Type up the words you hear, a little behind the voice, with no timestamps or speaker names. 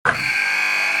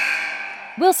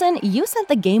Wilson, you sent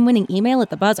the game-winning email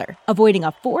at the buzzer, avoiding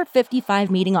a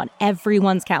 4:55 meeting on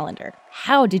everyone's calendar.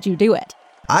 How did you do it?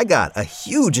 I got a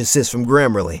huge assist from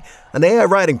Grammarly, an AI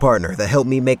writing partner that helped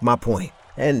me make my point.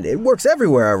 And it works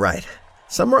everywhere I write.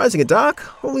 Summarizing a doc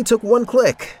only took one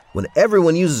click. When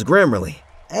everyone uses Grammarly,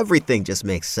 everything just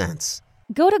makes sense.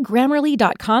 Go to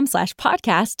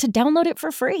Grammarly.com/podcast to download it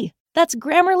for free. That's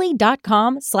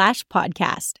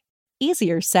Grammarly.com/podcast.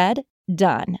 Easier said,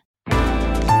 done.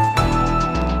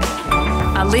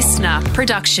 A listener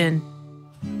production.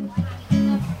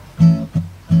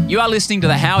 You are listening to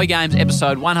the Howie Games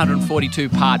episode 142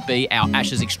 Part B, our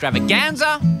Ashes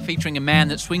extravaganza, featuring a man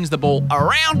that swings the ball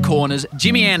around corners,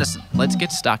 Jimmy Anderson. Let's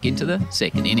get stuck into the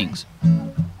second innings.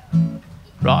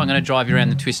 Right, I'm going to drive you around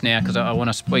the twist now because I want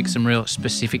to speak some real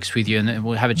specifics with you and then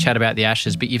we'll have a chat about the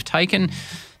Ashes. But you've taken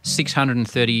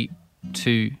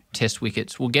 632 test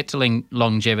wickets. We'll get to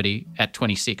longevity at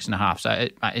 26 and a half, so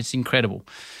it's incredible.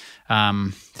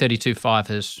 32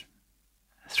 fifers,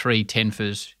 3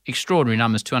 10-fers, extraordinary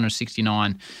numbers,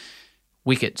 269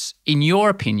 wickets. In your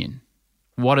opinion,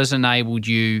 what has enabled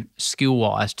you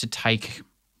skill-wise to take,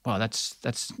 well,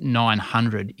 that's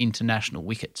 900 international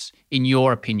wickets. In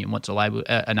your opinion, what's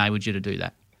enabled you to do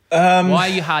that? Why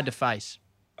are you hard to face?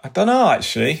 I don't know,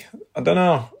 actually. I don't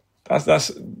know. That's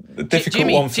a difficult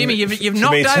one for Jimmy, me. you've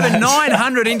knocked over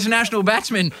 900 international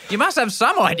batsmen. You must have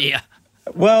some idea.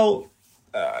 Well,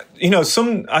 I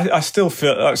still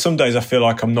feel like some days I feel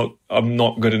like I'm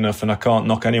not good enough and I can't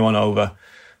knock anyone over.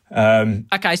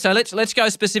 Okay, so let's go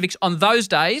specifics on those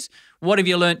days. What have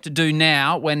you learnt to do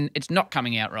now when it's not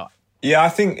coming out right? Yeah, I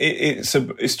think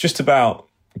it's just about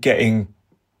getting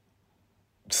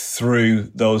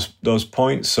through those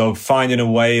points. So finding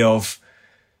a way of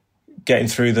getting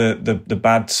through the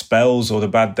bad spells or the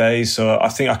bad days. So I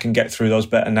think I can get through those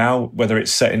better now, whether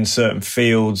it's setting certain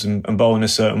fields and bowling a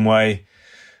certain way.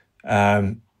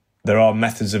 There are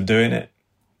methods of doing it.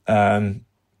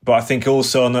 But I think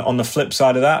also on the flip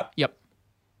side of that, yep,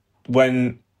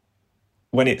 when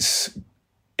it's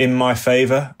in my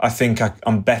favour, I think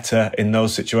I'm better in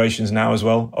those situations now as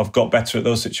well. I've got better at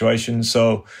those situations.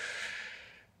 So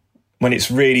when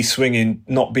it's really swinging,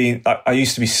 I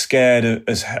used to be scared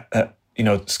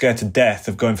scared to death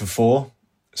of going for 4.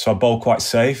 So I bowl quite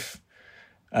safe,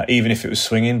 even if it was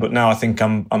swinging. But now I think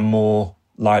I'm more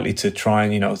likely to try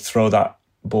and, throw that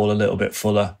ball a little bit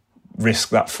fuller, risk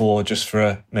that 4 just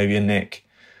for maybe a nick.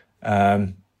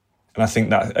 And I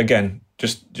think that, again,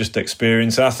 just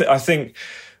experience. And I think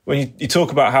when you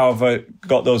talk about how I've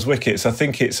got those wickets, I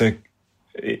think it's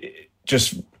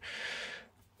just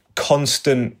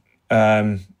constant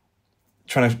trying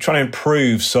to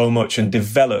improve so much and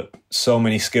develop so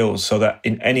many skills so that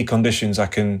in any conditions I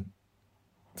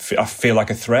feel like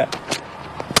a threat.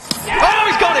 Oh,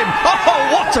 he's got him! Oh,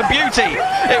 what a beauty!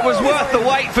 It was worth the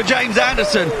wait for James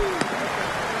Anderson.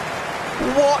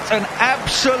 What an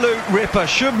absolute ripper.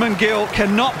 Shubman Gill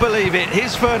cannot believe it.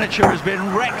 His furniture has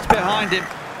been wrecked behind him.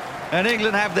 And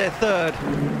England have their third.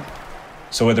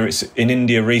 So whether it's in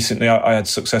India recently, I had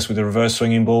success with the reverse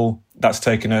swinging ball. That's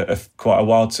taken quite a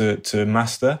while to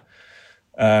master.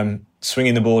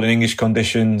 Swinging the ball in English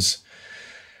conditions,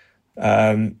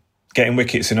 getting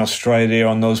wickets in Australia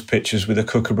on those pitches with a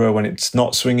kookaburra when it's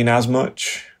not swinging as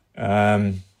much.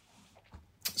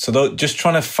 Just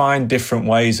trying to find different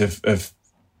ways of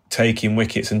taking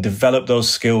wickets and develop those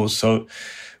skills. So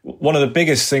one of the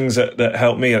biggest things that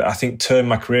helped me, I think, turn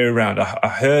my career around, I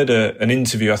heard an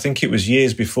interview, I think it was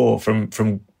years before, from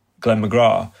Glenn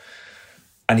McGrath,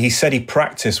 and he said he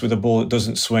practiced with a ball that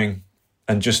doesn't swing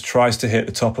and just tries to hit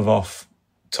the top of off.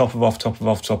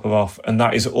 And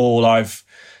that is all I've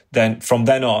then, from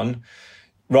then on,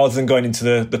 rather than going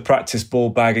into the practice ball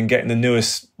bag and getting the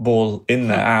newest ball in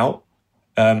there out,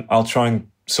 I'll try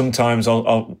and sometimes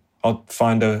I'll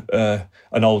find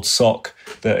an old sock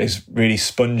that is really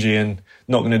spongy and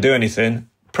not going to do anything,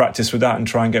 practice with that and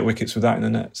try and get wickets with that in the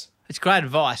nets. It's great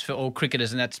advice for all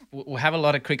cricketers, and we'll have a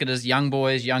lot of cricketers, young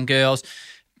boys, young girls,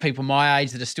 people my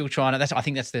age that are still trying to. I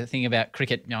think that's the thing about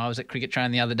cricket. I was at cricket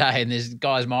training the other day, and there's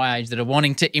guys my age that are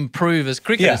wanting to improve as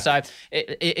cricketers. Yeah. So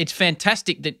it's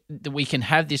fantastic that we can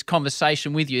have this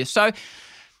conversation with you. So,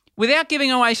 without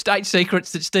giving away state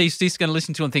secrets that Steve's just going to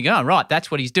listen to and think, oh, right, that's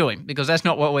what he's doing, because that's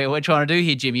not what we're trying to do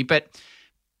here, Jimmy. But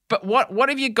what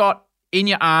have you got in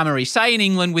your armoury? Say in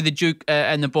England with the Duke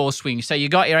and the ball swing. So you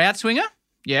got your outswinger,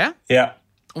 yeah? Yeah.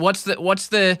 What's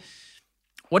the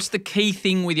key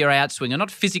thing with your outswinger? Not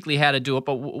physically how to do it,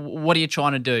 but what are you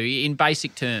trying to do in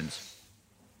basic terms?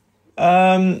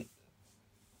 I'm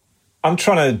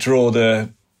trying to draw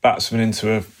the batsman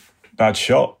into a bad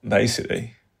shot,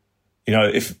 basically.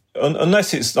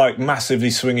 Unless it's like massively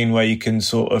swinging where you can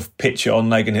sort of pitch it on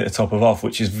leg and hit the top of off,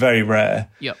 which is very rare.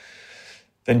 Yep.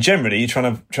 Then generally you're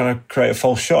trying to create a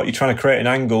false shot. You're trying to create an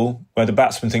angle where the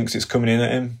batsman thinks it's coming in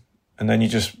at him, and then you're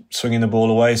just swinging the ball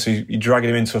away. So you're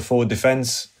dragging him into a forward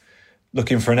defence,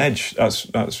 looking for an edge.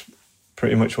 That's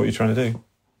pretty much what you're trying to do.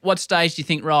 What stage do you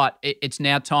think, right, it's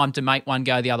now time to make one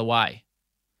go the other way?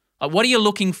 Like, what are you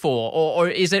looking for? Or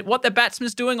is it what the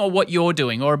batsman's doing or what you're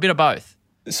doing, or a bit of both?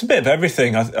 It's a bit of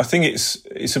everything. I think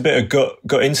it's a bit of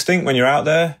gut instinct when you're out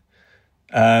there.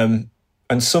 And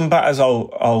some batters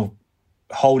I'll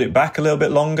hold it back a little bit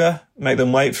longer, make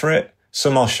them wait for it.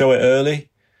 Some I'll show it early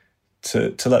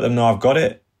to let them know I've got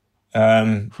it.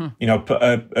 An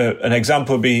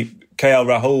example would be KL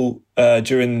Rahul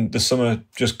during the summer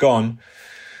just gone.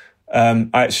 I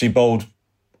actually bowled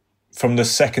from the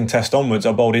second test onwards.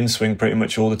 I bowled in swing pretty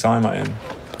much all the time at him.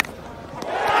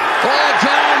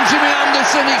 Down Jimmy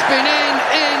Anderson, he's been in.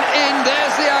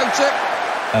 There's the outer.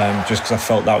 Just because I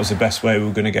felt that was the best way we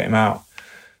were going to get him out.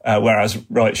 Whereas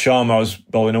Rohit Sharma, I was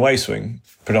bowling away swing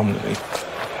predominantly.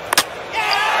 Finally,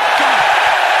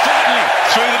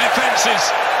 through the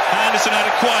defences. Anderson had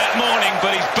a quiet morning,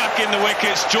 but he's back in the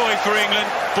wickets. Joy for England.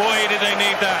 Boy, did they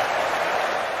need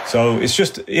that. So it's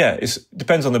just, it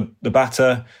depends on the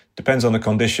batter, depends on the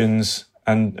conditions,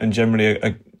 and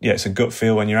generally, it's a gut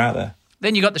feel when you're out there.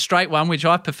 Then you got the straight one, which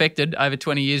I've perfected over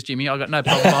 20 years, Jimmy. I've got no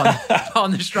problem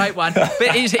on the straight one.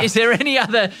 But is there any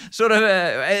other sort of,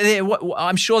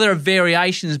 I'm sure there are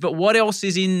variations, but what else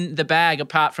is in the bag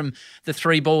apart from the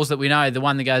three balls that we know, the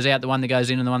one that goes out, the one that goes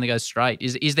in, and the one that goes straight?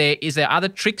 Is there other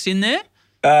tricks in there?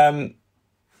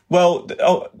 Well,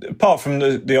 apart from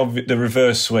the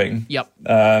reverse swing. Yep.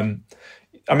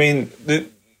 I mean,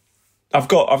 I've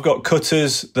got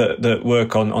cutters that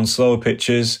work on slower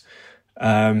pitches.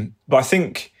 But I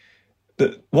think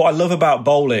that what I love about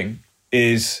bowling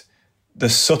is the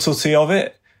subtlety of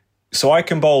it. So I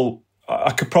could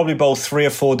probably bowl 3 or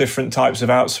 4 different types of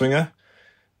outswinger.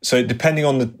 So depending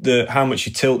on the how much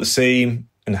you tilt the seam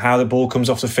and how the ball comes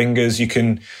off the fingers, you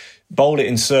can bowl it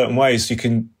in certain ways.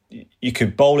 You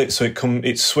could bowl it so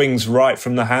it swings right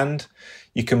from the hand.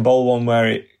 You can bowl one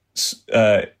where it's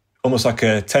almost like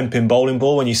a 10-pin bowling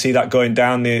ball when you see that going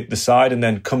down the side and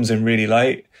then comes in really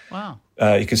late. Wow.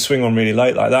 You could swing on really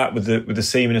late like that with the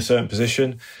seam in a certain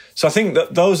position. So I think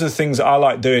that those are the things that I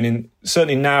like doing. And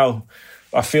certainly now,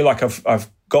 I feel like I've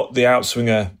got the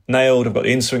outswinger nailed. I've got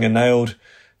the inswinger nailed.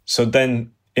 So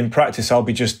then in practice, I'll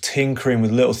be just tinkering with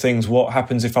little things. What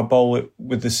happens if I bowl it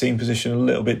with the seam position a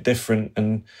little bit different,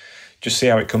 and just see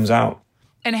how it comes out.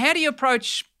 And how do you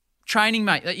approach training,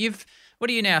 mate? What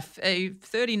are you now,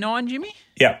 39, Jimmy?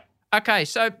 Yeah. Okay,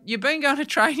 so you've been going to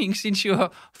training since you were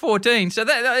 14. So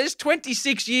that is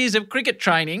 26 years of cricket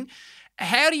training.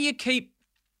 How do you keep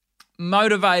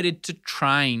motivated to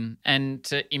train and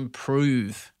to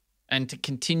improve and to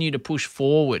continue to push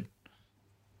forward?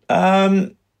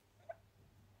 It's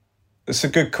a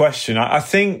good question. I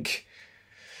think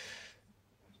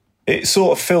it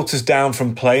sort of filters down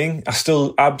from playing. I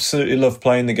still absolutely love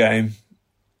playing the game.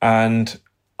 And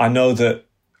I know that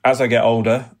as I get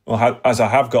older, or as I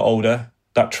have got older,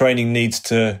 that training needs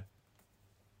to,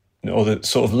 or the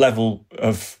sort of level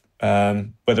of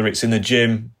whether it's in the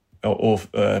gym or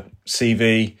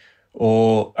CV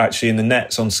or actually in the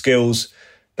nets on skills,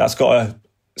 that's got to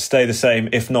stay the same,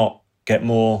 if not get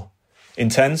more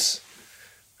intense.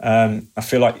 I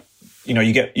feel like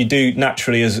you do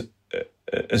naturally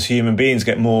as human beings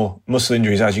get more muscle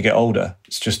injuries as you get older.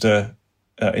 It's just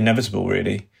inevitable,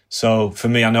 really. So for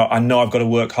me, I know I've got to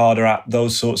work harder at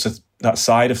those sorts of that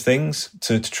side of things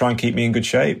to try and keep me in good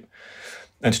shape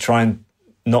and to try and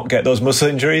not get those muscle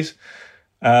injuries.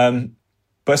 But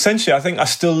essentially, I think I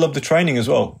still love the training as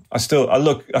well. I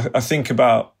think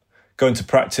about going to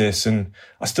practice, and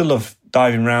I still love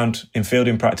diving around in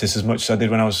fielding practice as much as I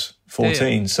did when I was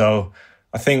 14. Yeah. So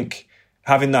I think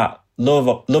having that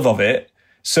love of it,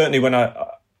 certainly when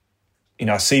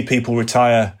I see people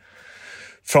retire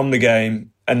from the game,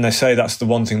 and they say that's the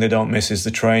one thing they don't miss is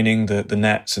the training, the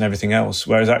nets and everything else.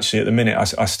 Whereas actually at the minute,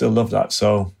 I still love that.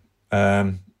 So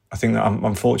I think that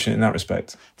I'm fortunate in that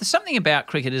respect. There's something about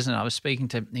cricket, isn't it? I was speaking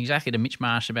to Mitch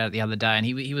Marsh about it the other day, and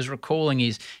he was recalling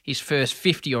his first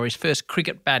 50 or his first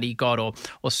cricket bat he got or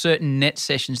certain net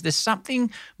sessions. There's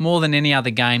something more than any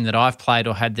other game that I've played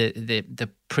or had the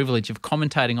privilege of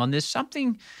commentating on. There's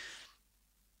something,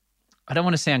 I don't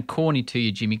want to sound corny to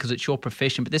you, Jimmy, because it's your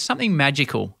profession, but there's something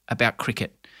magical about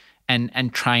cricket.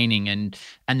 and training and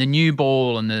the new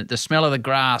ball and the smell of the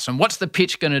grass and what's the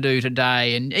pitch going to do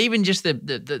today, and even just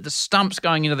the stumps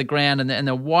going into the ground and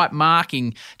the white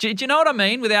marking. Do you know what I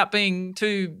mean? Without being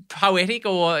too poetic,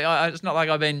 or it's not like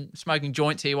I've been smoking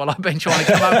joints here while I've been trying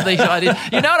to come up with these ideas.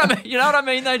 You know what I mean? You know what I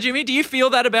mean, though, Jimmy? Do you feel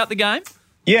that about the game?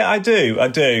 Yeah, I do.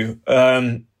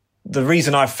 The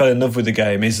reason I fell in love with the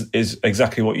game is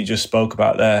exactly what you just spoke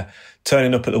about there.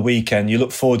 Turning up at the weekend, you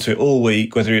look forward to it all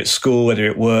week, whether you're at school, whether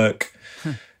you're at work.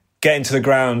 Getting to the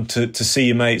ground to see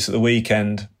your mates at the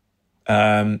weekend,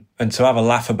 and to have a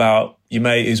laugh about your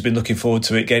mate who's been looking forward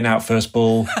to it, getting out first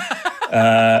ball,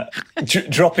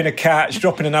 dropping a catch,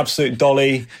 dropping an absolute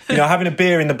dolly, having a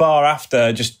beer in the bar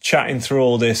after, just chatting through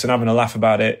all this and having a laugh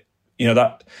about it.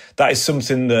 That is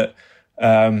something that,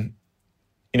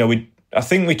 I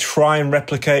think we try and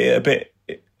replicate it a bit,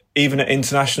 even at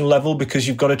international level, because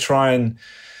you've got to try and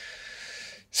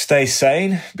stay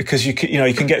sane, because you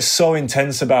can get so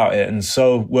intense about it and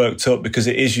so worked up, because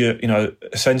it is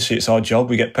essentially it's our job.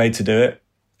 We get paid to do it.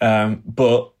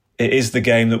 But it is the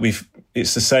game that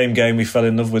it's the same game we fell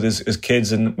in love with as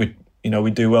kids, and we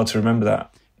do well to remember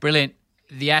that. Brilliant.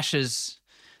 The Ashes,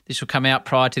 this will come out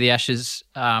prior to the Ashes.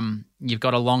 You've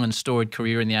got a long and storied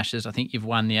career in the Ashes. I think you've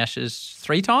won the Ashes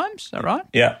 3 times. Is that right?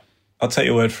 Yeah. I'll take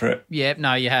your word for it. Yeah.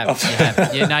 No, you have.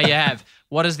 You have.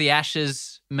 What does the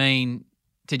Ashes mean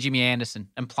to Jimmy Anderson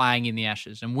and playing in the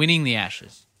Ashes and winning the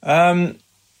Ashes? The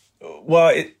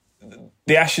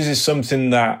Ashes is something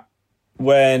that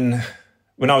when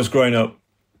I was growing up,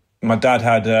 my dad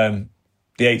had the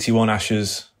 81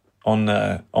 Ashes on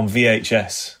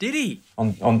VHS. Did he?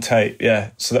 On tape,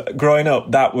 yeah. So growing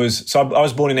up, I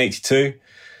was born in 82.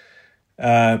 So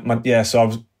I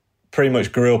was pretty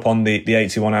much grew up on the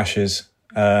 81 Ashes,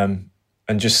 and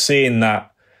just seeing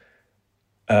that.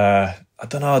 I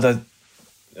don't know,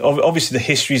 obviously the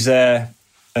history's there,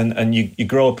 and you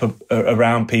grow up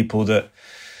around people that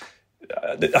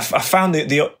I found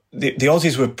the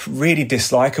Aussies were really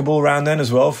dislikable around then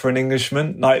as well for an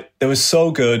Englishman. Like, they were so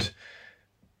good,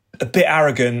 a bit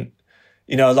arrogant,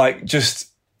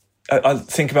 I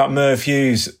think about Merv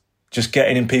Hughes just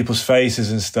getting in people's faces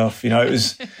and stuff. It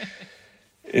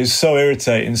was so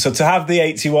irritating. So to have the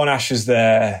 81 Ashes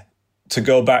there to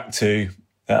go back to,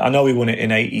 I know we won it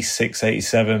in 86,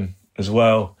 87 as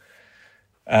well.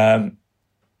 But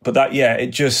that,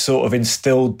 it just sort of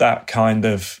instilled that kind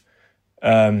of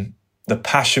the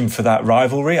passion for that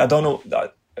rivalry. I don't know.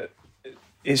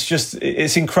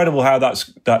 It's incredible how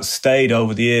that's stayed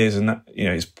over the years, and that,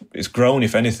 it's grown,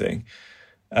 if anything.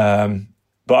 But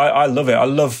I love it. I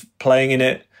love playing in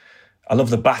it. I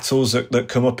love the battles that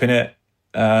come up in it.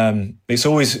 It's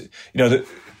always,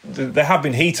 there have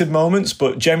been heated moments,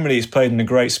 but generally it's played in a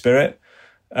great spirit.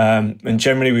 And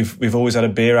generally we've always had a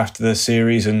beer after the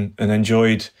series and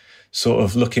enjoyed sort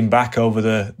of looking back over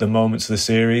the moments of the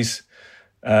series.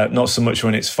 Not so much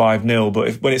when it's 5-0,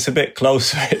 but when it's a bit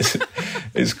closer,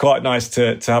 it's quite nice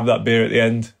to have that beer at the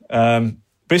end. But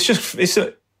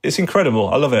it's incredible.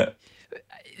 I love it.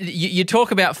 You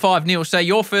talk about 5-0. So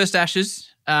your first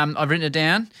Ashes, I've written it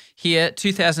down here,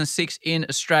 2006 in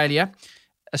Australia.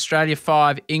 Australia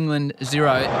 5, England 0.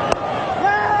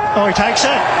 Oh, he takes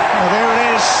it. Oh, there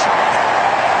it is.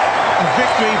 A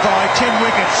victory by 10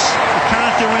 wickets. You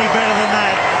can't do any better than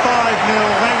that. 5-0,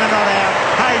 Langer not out,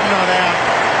 Hayden not out.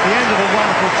 The end of a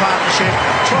wonderful partnership.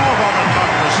 12 on the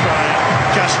clock for Australia.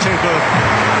 Just too good.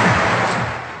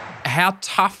 How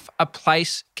tough a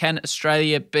place can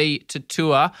Australia be to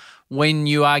tour when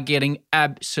you are getting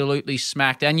absolutely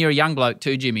smacked? And you're a young bloke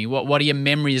too, Jimmy. What are your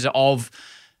memories of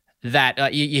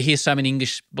that? You hear so many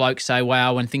English blokes say,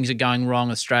 wow, when things are going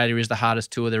wrong, Australia is the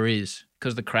hardest tour there is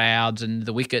because of the crowds and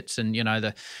the wickets and,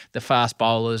 the fast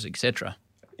bowlers, etc.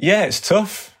 Yeah, it's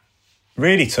tough.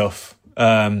 Really tough.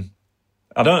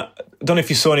 I don't know if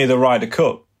you saw any of the Ryder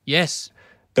Cup. Yes.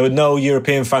 There were no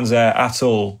European fans there at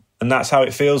all. And that's how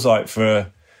it feels like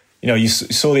for, you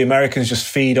saw the Americans just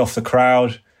feed off the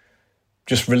crowd,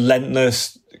 just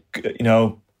relentless,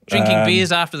 Drinking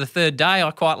beers after the third day,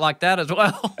 I quite like that as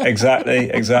well.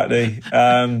 Exactly.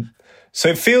 So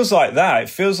it feels like that. It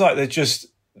feels like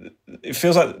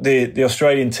the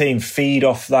Australian team feed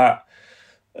off that,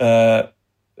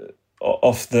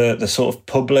 off the sort of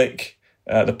public.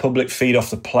 The public feed off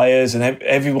the players, and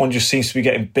everyone just seems to be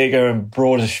getting bigger and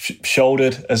broader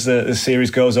shouldered as the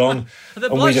series goes on. The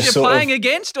blokes you're playing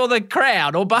against, or the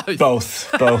crowd, or both? Both.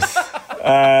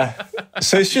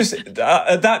 So it's just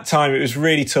at that time it was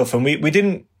really tough, and we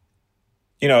didn't,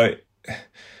 that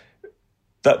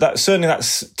certainly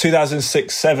that's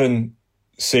 2006-07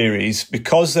 series,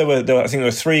 because there were I think there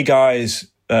were 3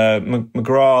 guys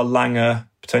McGrath, Langer,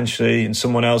 potentially, and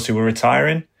someone else who were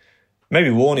retiring. Maybe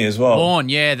Warney as well. Warne,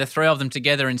 yeah, the three of them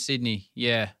together in Sydney,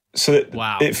 yeah. So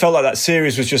it felt like that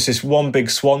series was just this one big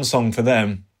swan song for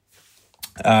them.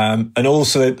 And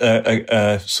also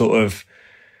sort of,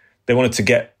 they wanted to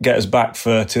get us back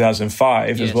for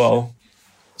 2005 as well.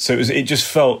 So it just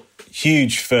felt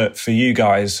huge for you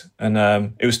guys. And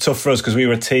it was tough for us because we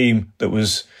were a team that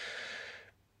was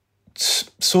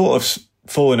sort of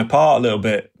falling apart a little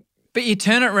bit. But you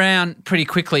turn it around pretty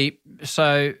quickly.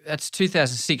 So that's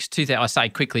 2006, I say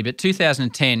quickly, but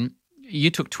 2010,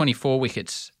 you took 24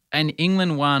 wickets and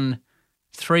England won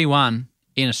 3-1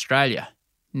 in Australia.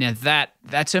 Now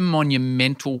that's a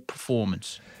monumental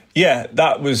performance. Yeah,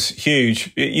 that was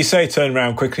huge. You say turn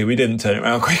around quickly. We didn't turn it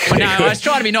around quickly. Well, no, I was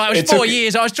trying to be nice. It was 4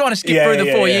 years. I was trying to skip through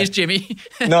the 4 years, Jimmy.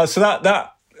 No, so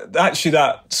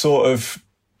that sort of,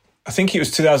 I think it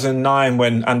was 2009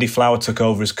 when Andy Flower took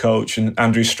over as coach and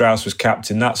Andrew Strauss was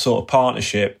captain. That sort of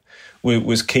partnership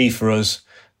was key for us.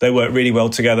 They worked really well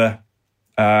together.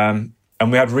 And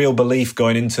we had real belief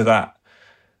going into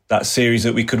that series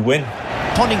that we could win.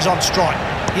 Ponting's on strike.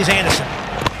 Here's Anderson.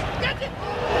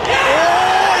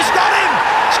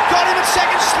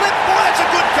 Second slip, boy, that's a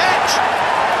good catch.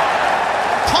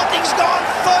 Ponting's gone,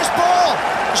 first ball.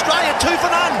 Australia 2 for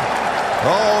none.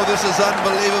 Oh, this is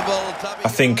unbelievable. I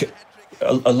think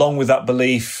along with that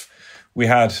belief, we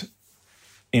had,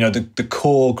 the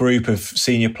core group of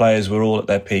senior players were all at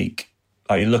their peak.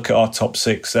 Like you look at our top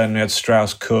six, then we had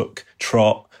Strauss, Cook,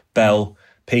 Trott, Bell,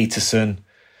 Peterson,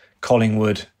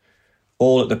 Collingwood,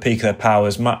 all at the peak of their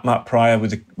powers. Matt Pryor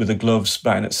with the gloves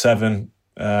batting at 7.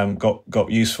 Got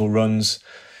useful runs.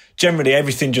 Generally,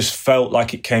 everything just felt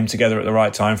like it came together at the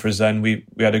right time for us then. We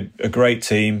had a great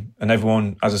team and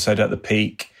everyone, as I said, at the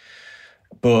peak.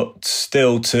 But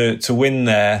still, to win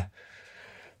there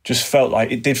just felt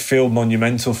like it did feel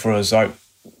monumental for us. Like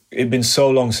it'd been so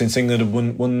long since England had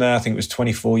won there. I think it was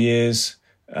 24 years.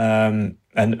 And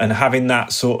having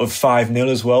that sort of 5-0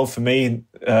 as well for me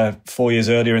 4 years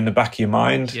earlier in the back of your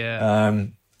mind. Yeah.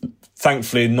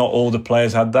 Thankfully, not all the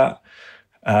players had that.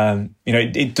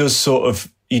 It does sort of,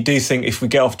 you do think if we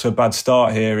get off to a bad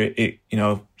start here, it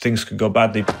things could go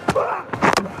badly.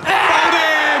 Hold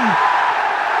him!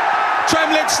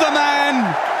 Tremlett's the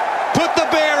man. Put the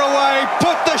beer away.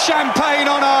 Put the champagne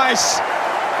on ice.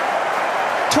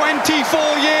 24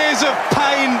 years of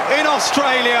pain in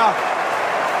Australia.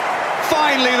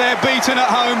 Finally, they're beaten at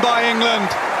home by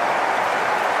England.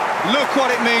 Look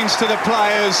what it means to the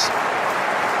players.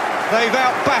 They've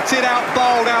out-batted,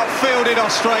 out-bowled, out-fielded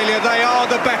Australia. They are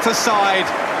the better side.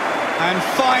 And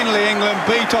finally, England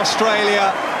beat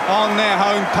Australia on their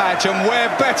home patch, and we're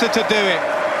better to do it.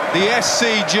 The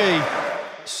SCG.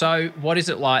 So what is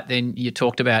it like then? You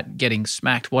talked about getting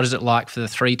smacked. What is it like for the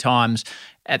 3 times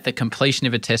at the completion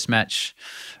of a test match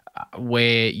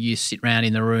where you sit around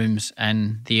in the rooms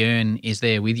and the urn is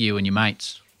there with you and your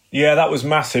mates? Yeah, that was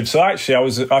massive. So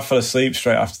actually, I fell asleep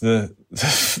straight after the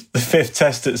 5th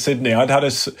test at Sydney. I'd had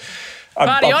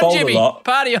Party on, Jimmy. A lot.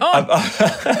 Party on.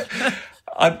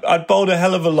 I'd bowled a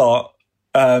hell of a lot,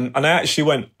 and I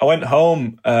went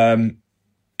home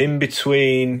in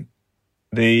between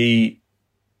the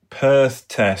Perth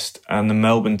test and the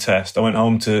Melbourne test. I went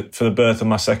home for the birth of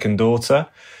my second daughter,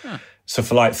 so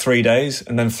for like 3 days,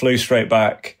 and then flew straight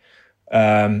back.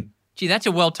 Gee, that's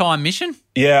a well-timed mission.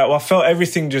 Yeah, well, I felt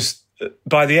everything just,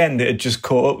 by the end, it had just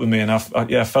caught up with me, and I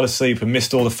fell asleep and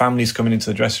missed all the families coming into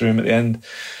the dressing room at the end.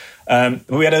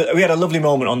 We had a lovely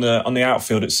moment on the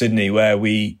outfield at Sydney where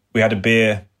we had a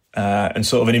beer and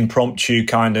sort of an impromptu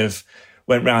kind of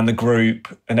went round the group,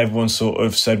 and everyone sort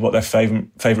of said what their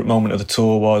favourite moment of the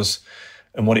tour was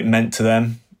and what it meant to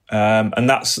them. And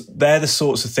they're the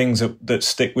sorts of things that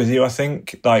stick with you, I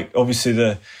think. Like, obviously,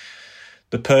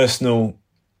 the personal,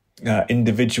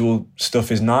 individual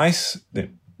stuff is nice,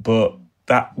 but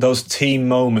those team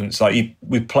moments, like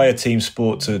we play a team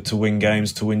sport to win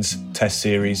games, to win test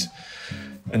series,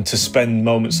 and to spend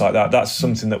moments like that, that's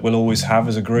something that we'll always have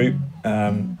as a group,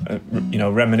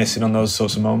 reminiscing on those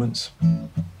sorts of moments.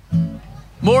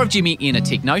 More of Jimmy in a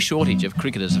tick. No shortage of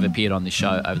cricketers have appeared on this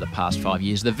show over the past 5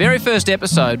 years. The very first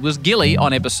episode was Gilly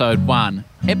on episode 1.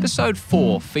 Episode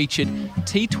 4 featured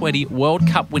T20 World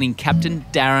Cup winning captain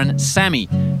Darren Sammy,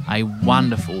 a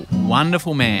wonderful,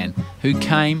 wonderful man who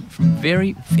came from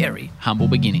very, very humble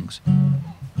beginnings.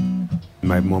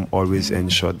 My mom always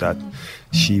ensured that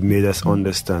she made us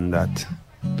understand that,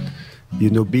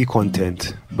 be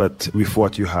content with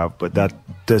what you have, but that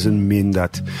doesn't mean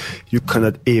that you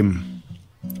cannot aim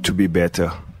to be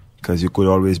better, because you could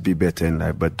always be better in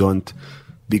life, but don't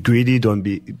be greedy, don't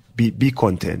be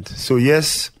content. So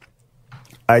yes,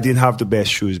 I didn't have the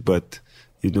best shoes, but,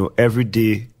 every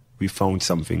day we found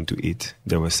something to eat.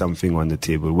 There was something on the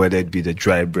table, whether it be the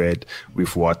dry bread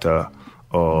with water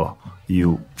or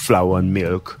flour and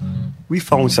milk. We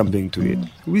found something to eat.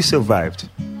 We survived.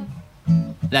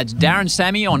 That's Darren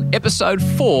Sammy on episode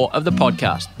 4 of the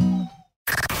podcast.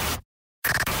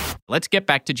 Let's get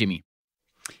back to Jimmy.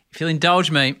 If you'll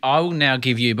indulge me, I will now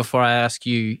give you, before I ask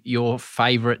you, your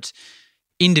favourite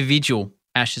individual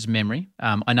Ashes memory.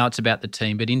 I know it's about the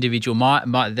team, but individual.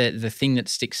 The thing that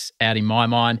sticks out in my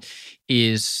mind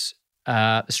is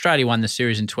Australia won the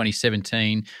series in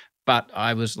 2017, but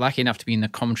I was lucky enough to be in the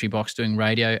commentary box doing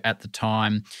radio at the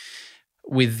time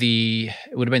with it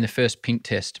would have been the first pink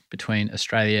test between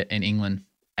Australia and England,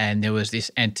 and there was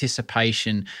this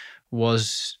anticipation.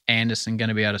 Was Anderson going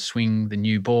to be able to swing the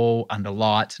new ball under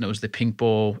lights? And it was the pink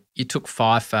ball. You took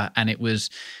 5 for, and it was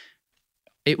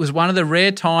one of the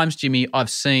rare times, Jimmy, I've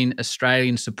seen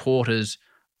Australian supporters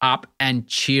up and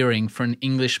cheering for an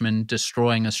Englishman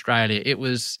destroying Australia.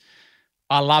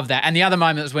 I love that. And the other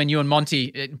moment was when you and Monty,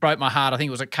 it broke my heart. I think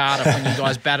it was at Cardiff when you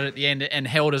guys batted at the end and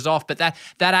held us off. But that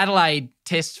Adelaide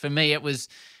test for me, it was,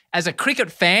 as a cricket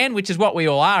fan, which is what we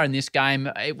all are in this game,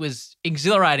 it was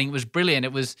exhilarating. It was brilliant.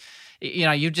 It was,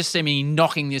 you just see me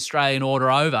knocking the Australian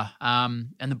order over,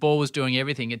 and the ball was doing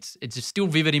everything. It's still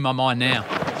vivid in my mind now.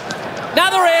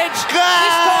 Another edge.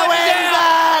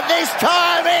 This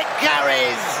time it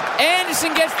carries.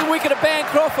 Anderson gets the wicket at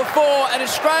Bancroft for 4, and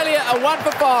Australia are 1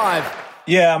 for 5.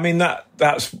 Yeah, I mean,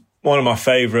 that's one of my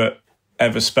favourite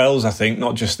ever spells, I think,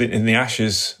 not just in the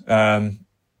Ashes. That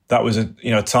was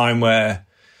a time where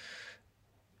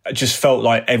I just felt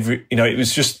like it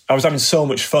was just, I was having so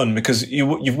much fun because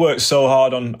you've worked so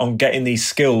hard on getting these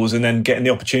skills and then getting the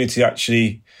opportunity to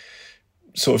actually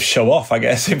sort of show off, I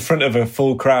guess, in front of a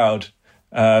full crowd.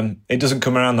 It doesn't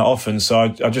come around that often, so I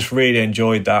just really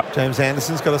enjoyed that. James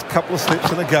Anderson's got a couple of slips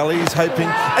in the gully. He's hoping,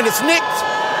 and it's nicked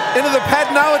into the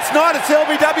pad. No, it's not. It's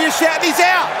LBW shout. He's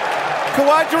out.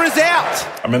 Khawaja is out.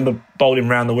 I remember bowling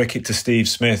round the wicket to Steve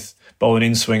Smith, bowling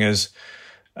in swingers,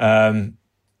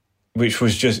 which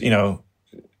was just,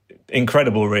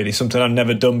 incredible, really. Something I've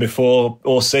never done before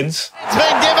or since. It's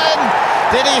been given.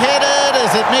 Did he hit it?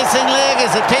 Is it missing leg?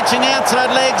 Is it pitching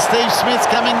outside leg? Steve Smith's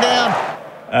coming down.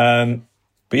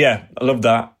 But yeah, I love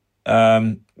that.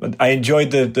 I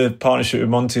enjoyed the partnership with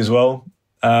Monty as well.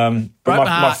 Broke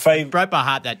my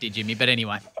heart, that did, Jimmy, but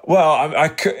anyway. Well, I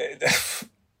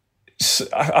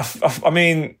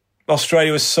mean,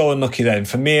 Australia was so unlucky then.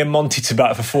 For me and Monty to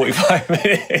bat for 45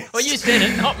 minutes. Well, you said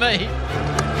it, not me.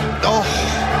 Oh.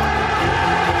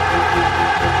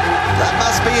 That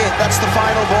must be it. That's the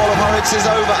final ball of Horrocks is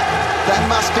over. That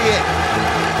must be it.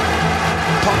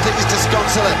 Ponting is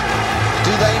disconsolate. Do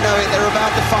they know it? They're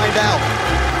about to find out.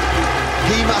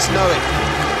 He must know it.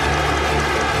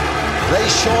 They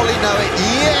surely know it.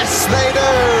 Yes, they do.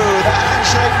 The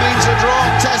handshake means a drawn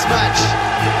test match.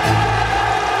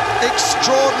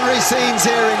 Extraordinary scenes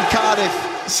here in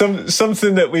Cardiff.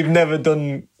 Something that we've never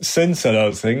done since, I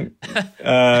don't think.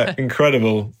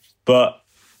 Incredible. But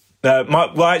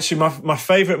my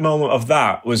favourite moment of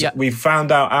that was we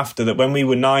found out after that when we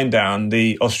were 9 down,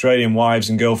 the Australian wives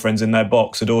and girlfriends in their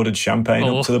box had ordered champagne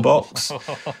up to the box to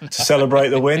celebrate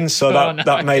the win. So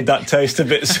that made that taste a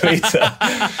bit sweeter.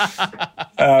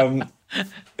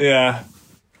 Yeah.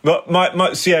 But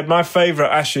my favourite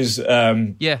Ashes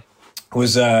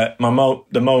was the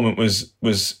moment was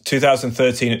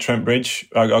 2013 at Trent Bridge.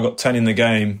 I got 10 in the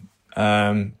game,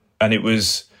 and it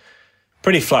was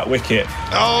pretty flat wicket.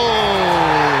 Oh,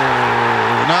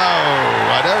 no,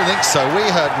 I don't think so. We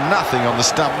heard nothing on the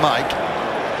stump mic.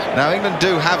 Now, England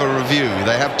do have a review.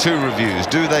 They have 2 reviews.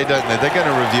 Do they, don't they? They're going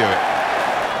to review it.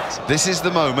 So this is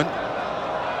the moment.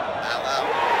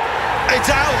 It's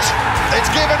out. It's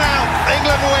given out.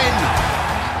 England win.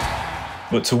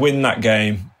 But to win that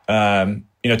game,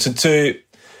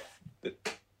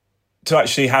 to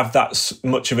actually have that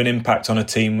much of an impact on a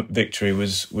team victory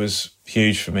was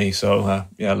huge for me. So, I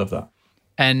love that.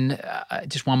 And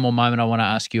just one more moment I want to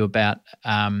ask you about,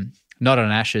 not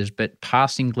on Ashes, but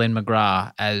passing Glenn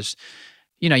McGrath as,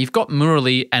 you've got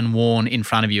Murali and Warne in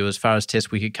front of you as far as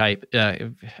Test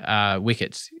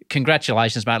wickets.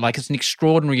 Congratulations, mate. Like, it's an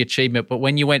extraordinary achievement. But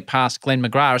when you went past Glenn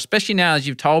McGrath, especially now as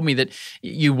you've told me that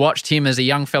you watched him as a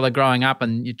young fella growing up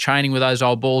and you're training with those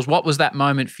old balls, what was that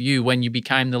moment for you when you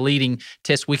became the leading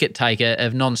Test wicket taker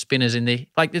of non-spinners in the...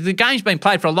 Like, the game's been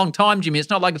played for a long time, Jimmy.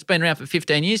 It's not like it's been around for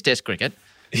 15 years, Test cricket.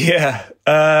 Yeah.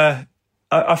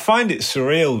 I find it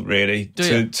surreal, really,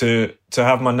 to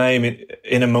have my name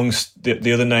in amongst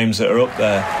the other names that are up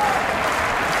there.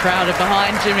 Crowd are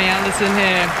behind Jimmy Anderson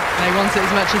here. They want it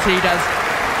as much as he does.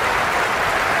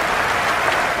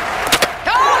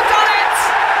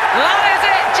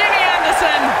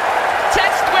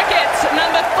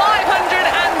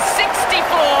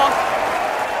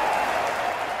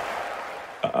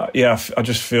 I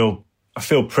just feel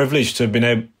privileged to have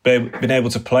been able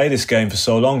to play this game for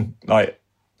so long. Like,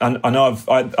 I know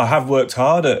I have worked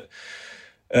hard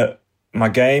at my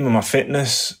game and my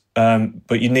fitness,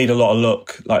 but you need a lot of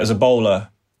luck. Like, as a bowler,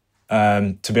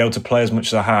 to be able to play as much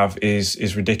as I have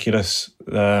is ridiculous.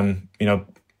 And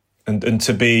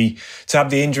to have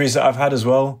the injuries that I've had as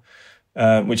well,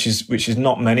 which is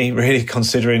not many really,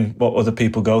 considering what other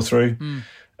people go through.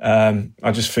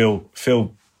 I just feel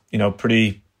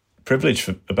pretty privileged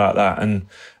about that, and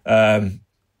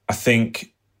I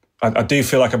think I do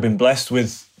feel like I've been blessed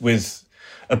with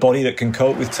a body that can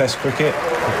cope with Test cricket.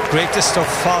 Greatest of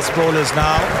fast bowlers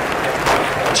now,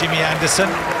 Jimmy Anderson,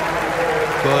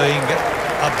 going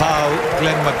above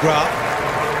Glenn McGrath.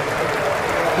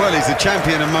 Well, he's a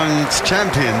champion amongst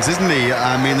champions, isn't he?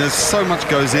 I mean, there's so much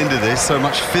goes into this, so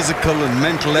much physical and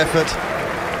mental effort.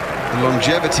 The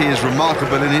longevity is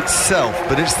remarkable in itself,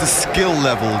 but it's the skill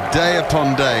level, day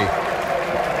upon day,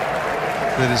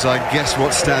 that is, I guess,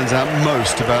 what stands out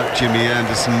most about Jimmy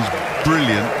Anderson's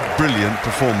brilliant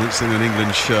performance in an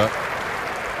England shirt.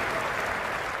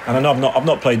 And I know I've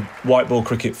not played white ball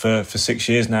cricket for 6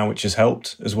 years now, which has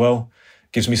helped as well.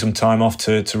 Gives me some time off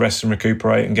to rest and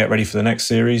recuperate and get ready for the next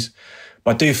series.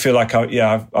 But I do feel like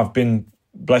I've been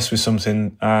blessed with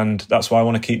something, and that's why I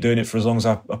want to keep doing it for as long as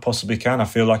I possibly can. I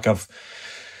feel like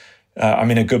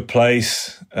I'm in a good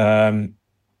place.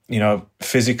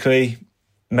 Physically,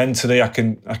 mentally, I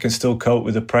can still cope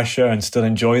with the pressure and still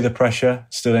enjoy the pressure,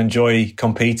 still enjoy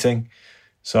competing.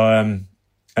 So, and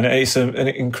it's an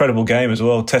incredible game as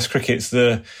well. Test cricket's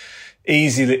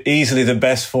easily the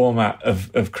best format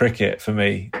of cricket for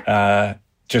me.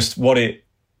 Just what it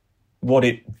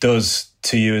does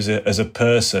to you as a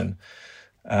person,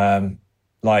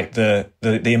 like the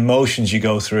emotions you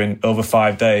go through in over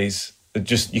 5 days.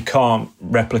 You can't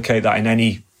replicate that in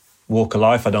any walk of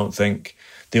life, I don't think.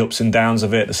 The ups and downs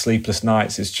of it, the sleepless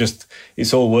nights,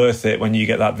 it's all worth it when you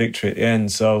get that victory at the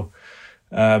end. So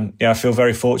I feel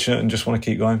very fortunate and just want to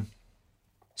keep going.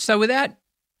 So without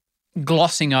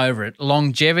glossing over it,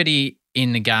 longevity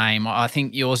in the game, I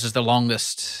think yours is the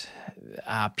longest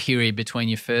period between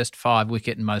your first 5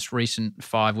 wicket and most recent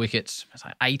 5 wickets. It's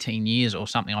like 18 years or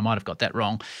something. I might have got that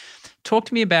wrong. Talk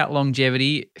to me about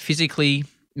longevity, physically,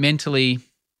 mentally,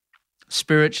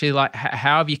 spiritually. Like,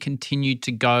 how have you continued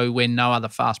to go when no other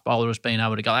fast bowler has been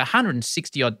able to go?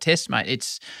 160 odd tests, mate.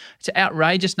 It's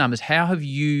outrageous numbers. How have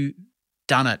you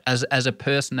done it as a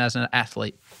person, as an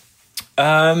athlete?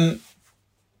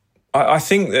 I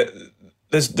think that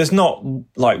there's not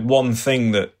like one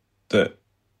thing that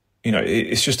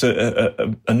it's just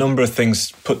a number of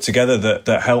things put together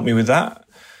that help me with that,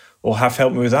 or have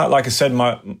helped me with that. Like I said,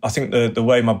 I think the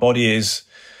way my body is,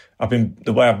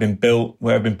 the way I've been built,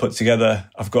 where I've been put together,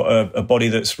 I've got a body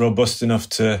that's robust enough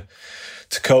to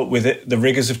cope with it, the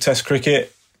rigours of Test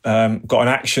cricket. Got an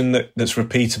action that's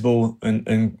repeatable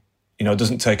and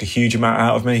doesn't take a huge amount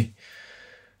out of me.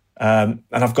 And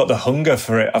I've got the hunger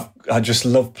for it. I just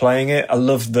love playing it. I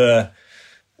love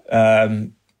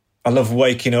I love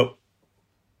waking up,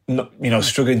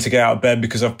 struggling to get out of bed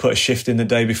because I've put a shift in the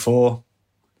day before.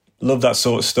 Love that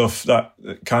sort of stuff. That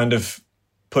kind of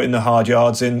putting the hard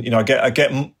yards in. I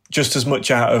get just as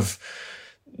much out of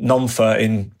non-for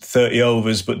in 30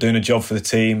 overs, but doing a job for the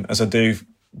team, as I do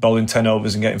bowling 10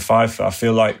 overs and getting 5 for. I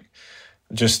feel like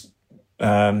just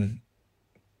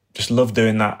love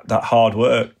doing that hard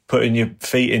work, putting your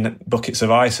feet in buckets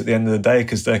of ice at the end of the day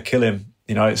because they're killing.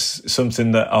 It's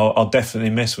something that I'll definitely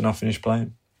miss when I finish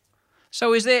playing.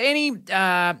 So is there any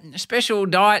special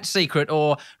diet secret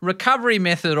or recovery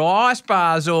method or ice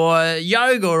bars or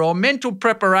yoga or mental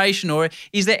preparation, or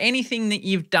is there anything that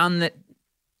you've done that,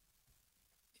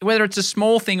 whether it's a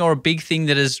small thing or a big thing,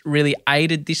 that has really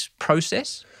aided this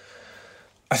process?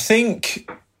 I think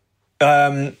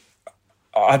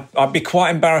I'd be quite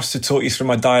embarrassed to talk you through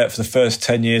my diet for the first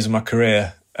 10 years of my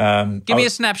career. Give me a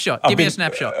snapshot.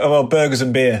 Well, burgers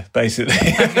and beer, basically.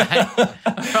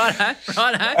 Okay.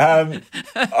 Righto.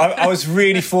 I was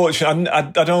really fortunate.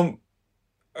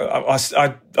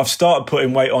 I've started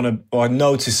putting weight on I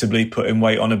noticeably putting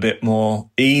weight on a bit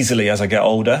more easily as I get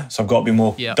older. So I've got to be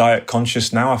more diet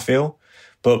conscious now, I feel.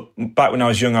 But back when I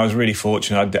was young, I was really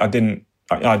fortunate.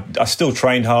 I still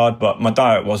trained hard, but my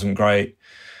diet wasn't great.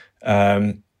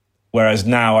 Whereas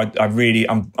now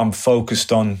I'm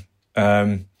focused on,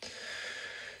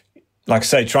 like I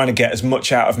say, trying to get as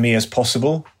much out of me as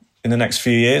possible in the next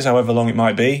few years, however long it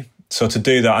might be. So to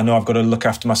do that, I know I've got to look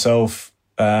after myself,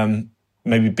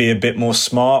 maybe be a bit more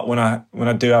smart when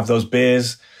I do have those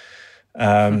beers,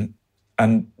 and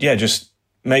just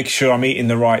make sure I'm eating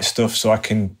the right stuff so I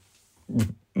can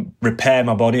repair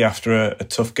my body after a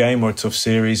tough game or a tough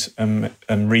series and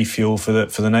refuel for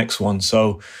the next one.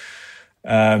 So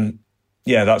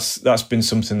that's been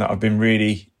something that I've been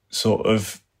really sort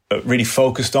of really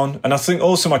focused on. And I think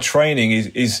also my training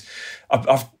is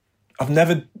I've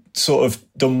never sort of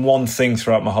done one thing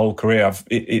throughout my whole career.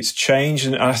 It's changed,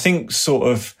 and I think sort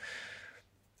of,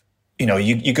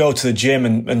 you go to the gym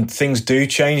and things do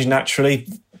change naturally.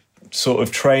 Sort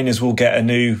of trainers will get a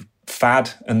new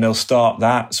fad and they'll start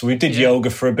that. So we did yoga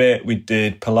for a bit, we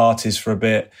did Pilates for a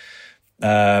bit,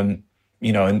 but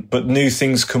new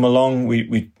things come along.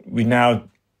 We now,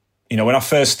 when I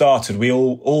first started, we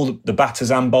all the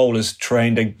batters and bowlers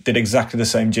did exactly the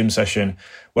same gym session.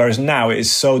 Whereas now it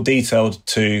is so detailed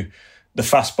to the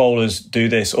fast bowlers do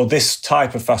this, or this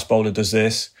type of fast bowler does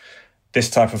this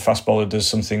type of fast bowler does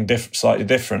something slightly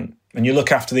different. And you look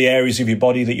after the areas of your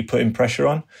body that you're putting pressure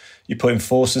on, you're putting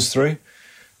forces through.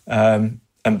 And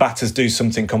batters do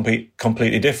something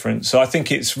completely different. So I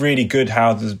think it's really good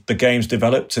how the game's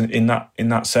developed in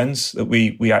that sense, that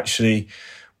we actually,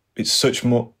 it's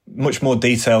much more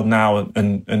detailed now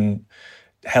and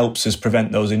helps us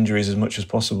prevent those injuries as much as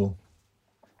possible.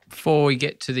 Before we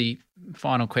get to the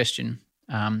final question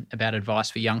about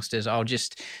advice for youngsters, I'll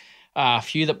just a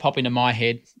few that pop into my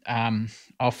head.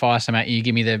 I'll fire some at you. You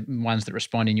give me the ones that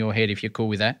respond in your head if you're cool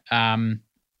with that.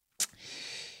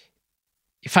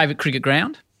 Your favourite cricket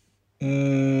ground?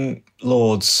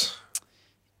 Lords.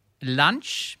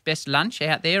 Lunch? Best lunch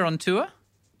out there on tour?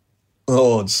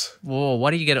 Lords. Whoa,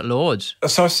 what do you get at Lords?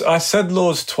 So I said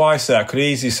Lords twice there. I could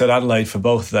easily said Adelaide for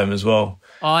both of them as well.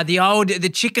 Oh,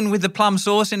 the chicken with the plum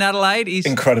sauce in Adelaide is...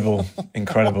 Incredible.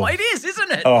 Oh, it is,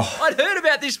 isn't it? Oh. I'd heard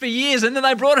about this for years, and then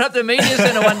they brought it up to the media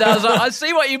centre one day. I was like, I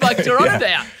see what you blokes are on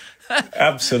about.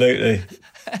 Absolutely.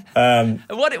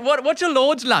 What's your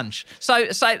Lord's lunch? So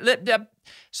it's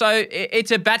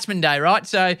a batsman day, right?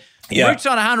 So Root's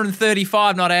on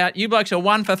 135 not out. You blokes are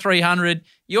 1 for 300.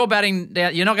 You're batting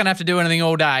down. You're not going to have to do anything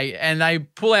all day. And they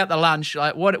pull out the lunch.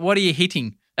 Like, what are you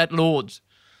hitting at Lord's?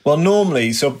 Well,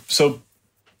 normally, so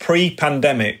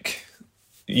pre-pandemic,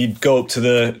 you'd go up to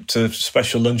the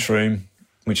special lunchroom,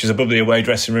 which is above the away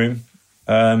dressing room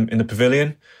in the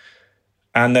pavilion,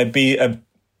 and there'd be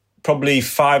probably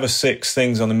 5 or 6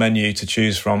 things on the menu to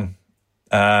choose from.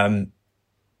 Batting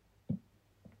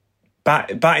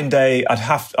day,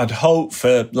 I'd hope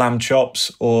for lamb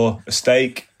chops or a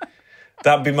steak.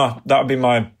 That'd be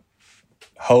my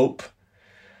hope,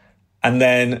 and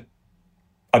then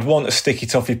I'd want a sticky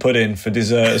toffee pudding for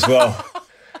dessert as well.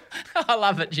 I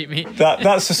love it, Jimmy.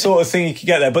 That's the sort of thing you could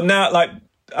get there. But now,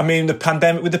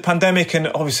 the pandemic, and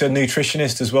obviously a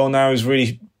nutritionist as well now is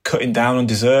really cutting down on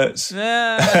desserts.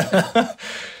 Yeah.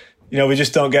 We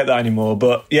just don't get that anymore.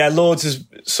 But yeah, Lords is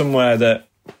somewhere that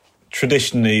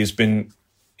traditionally has been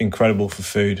incredible for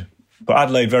food. But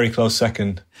Adelaide, very close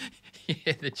second.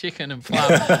 Yeah, the chicken and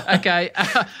plum. Okay.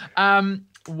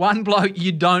 One bloke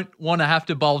you don't want to have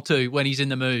to bowl to when he's in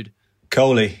the mood.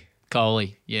 Kohli,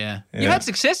 yeah. You had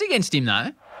success against him,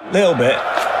 though. Little bit.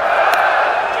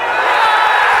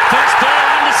 First ball,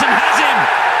 Anderson has him.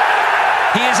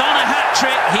 He is on a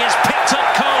hat-trick. He has picked up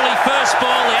Kohli. First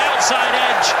ball, the outside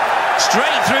edge,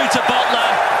 straight through to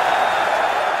Butler.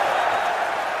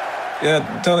 Yeah,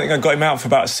 I don't think I got him out for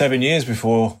about 7 years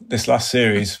before this last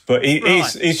series. But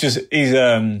he's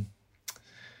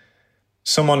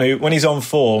someone who, when he's on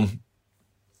form,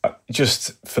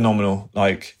 just phenomenal.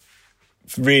 Like,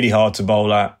 really hard to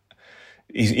bowl at.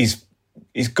 He's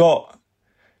just got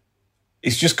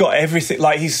everything.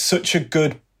 Like, he's such a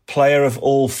good player of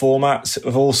all formats,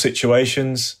 of all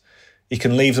situations. He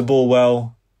can leave the ball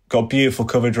well, got beautiful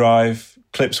cover drive,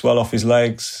 clips well off his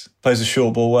legs, plays the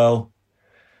short ball well.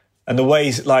 And the way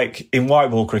he's, like, in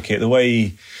white ball cricket, the way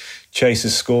he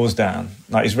chases scores down,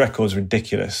 like, his record's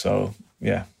ridiculous. So,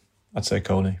 yeah, I'd say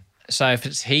Kohli. So if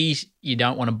it's he, you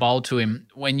don't want to bowl to him.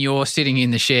 When you're sitting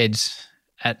in the sheds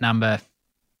at number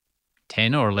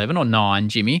 10 or 11 or 9,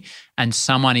 Jimmy, and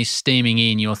someone is steaming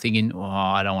in, you're thinking, oh,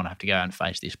 I don't want to have to go and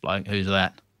face this bloke. Who's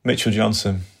that? Mitchell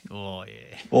Johnson. Oh,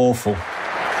 yeah. Awful. Gone!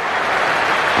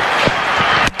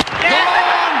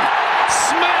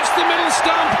 Smashed the middle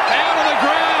stump out of the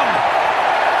ground.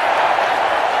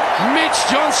 Mitch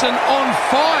Johnson on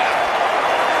fire.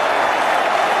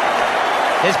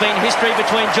 There's been history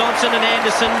between Johnson and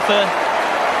Anderson for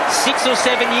 6 or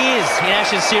 7 years in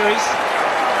Ashes series.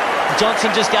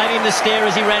 Johnson just gave him the stare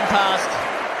as he ran past.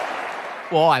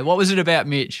 Why? What was it about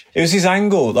Mitch? It was his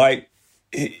angle. Like,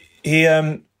 he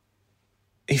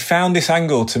found this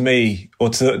angle to me, or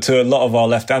to a lot of our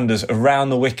left-handers, around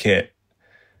the wicket,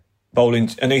 bowling,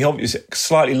 and he obviously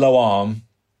slightly low arm,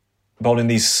 bowling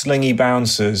these slingy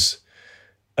bouncers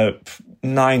at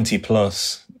 90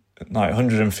 plus, like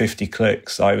 150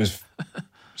 clicks. Like, it was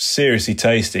seriously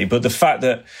tasty. But the fact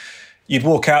that you'd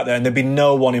walk out there and there'd be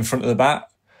no one in front of the bat,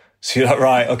 so you're like,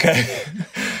 right, okay,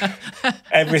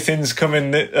 everything's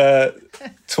coming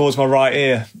towards my right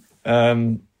ear.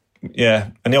 Yeah,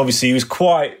 and obviously he was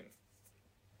quite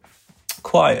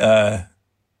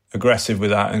aggressive with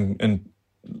that and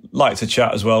liked to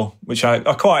chat as well, which I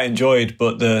quite enjoyed,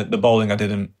 but the bowling I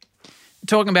didn't.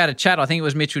 Talking about a chat, I think it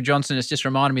was Mitchell Johnson. It's just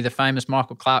reminded me of the famous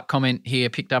Michael Clark comment here,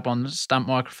 picked up on stump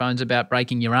microphones about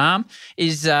breaking your arm.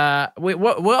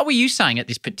 What were you saying at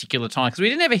this particular time? Because we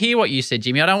didn't ever hear what you said,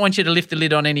 Jimmy. I don't want you to lift the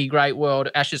lid on any great world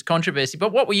Ashes controversy,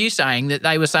 but what were you saying that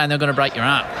they were saying they're going to break your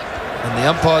arm? And the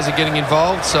umpires are getting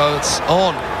involved, so it's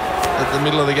on at the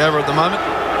middle of the over at the moment.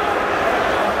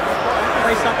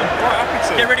 Say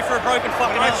something. Get ready for a broken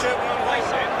fucking arm.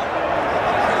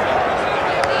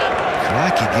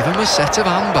 Crikey, give him a set of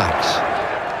handbags.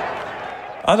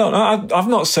 I don't know. I've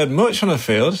not said much on the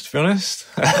field, to be honest.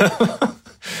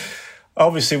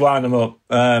 Obviously wound them up.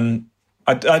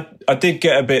 I did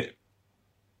get a bit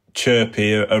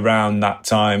chirpy around that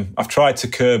time. I've tried to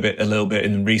curb it a little bit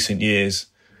in recent years.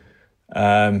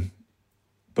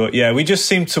 But yeah, we just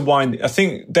seemed to wind... I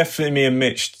think definitely me and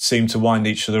Mitch seemed to wind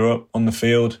each other up on the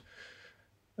field.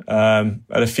 Had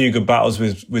a few good battles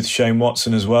with Shane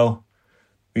Watson as well.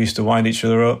 We used to wind each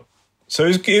other up. So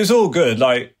it was all good.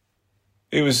 Like,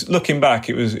 it was, looking back,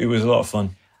 it was a lot of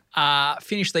fun.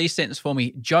 Finish these sentences for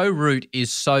me. Joe Root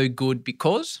is so good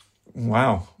because?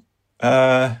 Wow.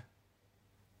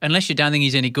 Unless you don't think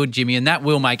he's any good, Jimmy, and that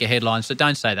will make a headline, so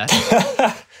don't say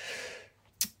that.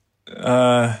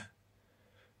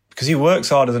 Because he works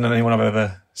harder than anyone I've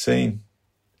ever seen.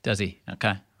 Does he?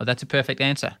 Okay. Well, that's a perfect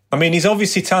answer. I mean, he's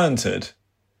obviously talented.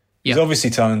 He's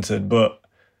obviously talented, but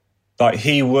like,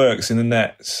 he works in the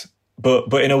nets,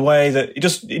 but in a way that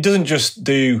he doesn't just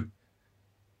do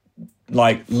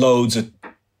like loads of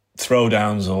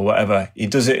throwdowns or whatever. He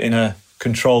does it in a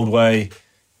controlled way,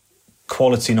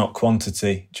 quality not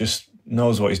quantity. Just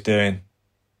knows what he's doing.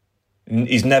 And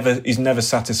he's never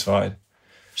satisfied.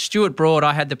 Stuart Broad,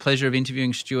 I had the pleasure of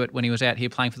interviewing Stuart when he was out here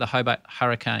playing for the Hobart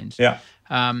Hurricanes. Yeah.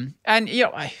 And, you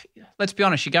know, let's be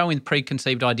honest, you go with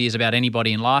preconceived ideas about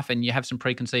anybody in life and you have some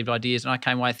preconceived ideas, and I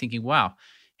came away thinking, wow,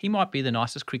 he might be the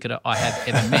nicest cricketer I have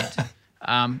ever met.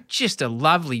 Just a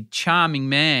lovely, charming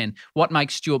man. What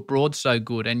makes Stuart Broad so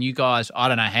good? And you guys, I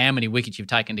don't know how many wickets you've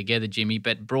taken together, Jimmy,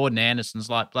 but Broad and Anderson's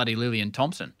like bloody Lily and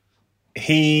Thompson.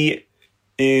 He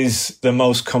is the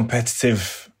most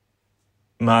competitive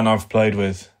man I've played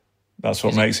with. That's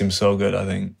what makes him so good, I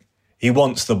think. He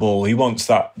wants the ball. He wants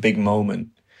that big moment.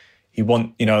 He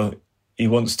wants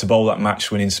to bowl that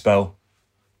match-winning spell.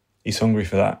 He's hungry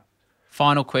for that.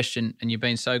 Final question, and you've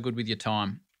been so good with your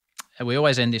time. We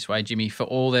always end this way, Jimmy, for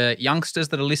all the youngsters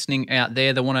that are listening out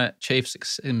there that want to achieve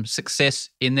success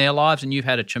in their lives, and you've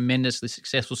had a tremendously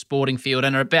successful sporting field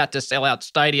and are about to sell out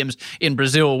stadiums in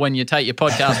Brazil when you take your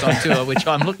podcast on tour, which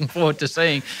I'm looking forward to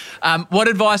seeing. What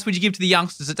advice would you give to the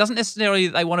youngsters? It doesn't necessarily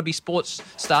they want to be sports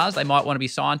stars. They might want to be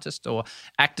scientists or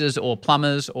actors or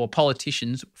plumbers or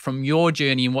politicians. From your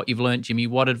journey and what you've learned, Jimmy,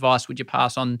 what advice would you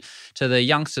pass on to the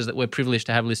youngsters that we're privileged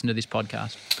to have listen to this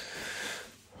podcast?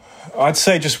 I'd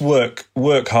say just work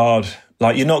hard.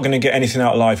 Like, you're not going to get anything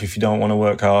out of life if you don't want to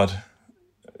work hard.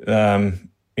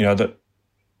 That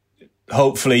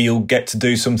hopefully you'll get to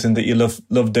do something that you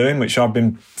love doing, which I've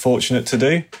been fortunate to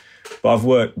do. But I've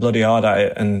worked bloody hard at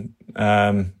it, and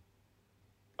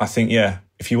I think,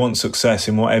 if you want success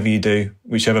in whatever you do,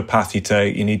 whichever path you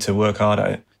take, you need to work hard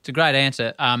at it. It's a great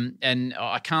answer, and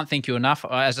I can't thank you enough.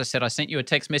 As I said, I sent you a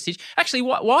text message. Actually,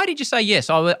 why did you say yes?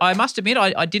 I must admit,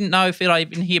 I didn't know if I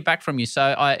didn't hear back from you.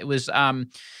 So we've been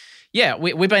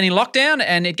in lockdown,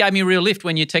 and it gave me a real lift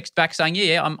when you text back saying,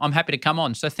 I'm happy to come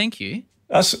on. So thank you.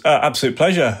 That's an absolute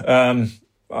pleasure.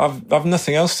 I've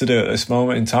nothing else to do at this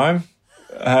moment in time.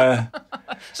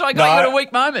 So I got you at a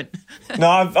weak moment. No,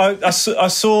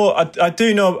 I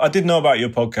did know about your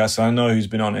podcast. So I know who's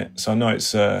been on it. So I know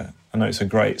it's a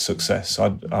great success. I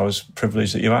was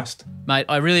privileged that you asked. Mate,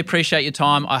 I really appreciate your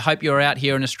time. I hope you're out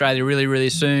here in Australia really, really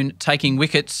soon, taking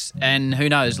wickets and who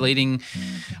knows, leading.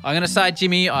 I'm going to say,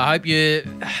 Jimmy, I hope you're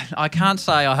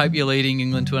leading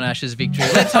England to an Ashes victory.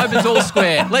 Let's hope it's all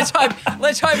square. Let's hope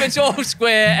it's all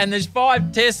square and there's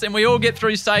 5 tests and we all get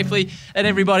through safely and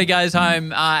everybody goes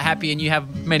home happy and you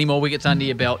have many more wickets under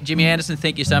your belt. Jimmy Anderson,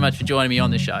 thank you so much for joining me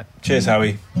on the show. Cheers,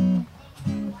 Howie.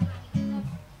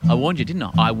 I warned you, didn't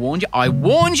I? I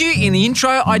warned you in the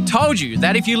intro. I told you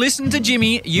that if you listened to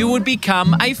Jimmy, you would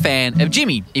become a fan of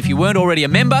Jimmy. If you weren't already a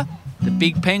member, the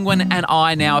Big Penguin and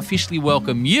I now officially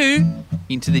welcome you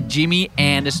into the Jimmy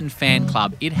Anderson fan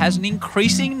club. It has an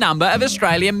increasing number of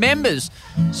Australian members.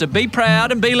 So be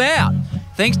proud and be loud.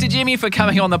 Thanks to Jimmy for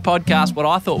coming on the podcast. What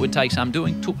I thought would take some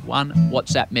doing took one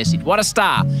WhatsApp message. What a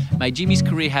star. May Jimmy's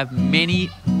career have many,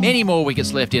 many more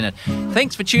wickets left in it.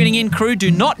 Thanks for tuning in, crew.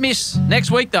 Do not miss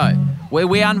next week, though, where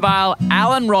we unveil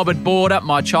Alan Robert Border,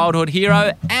 my childhood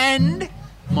hero, and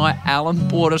my Alan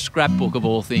Border scrapbook of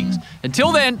all things.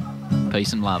 Until then,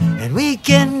 peace and love. And we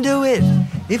can do it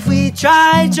if we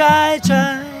try.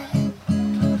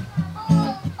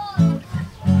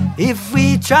 If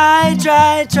we try.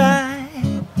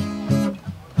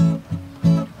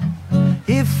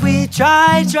 If we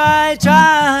try.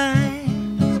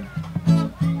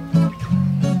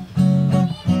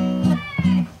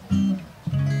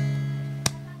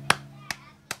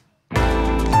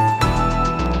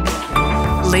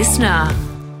 Listener.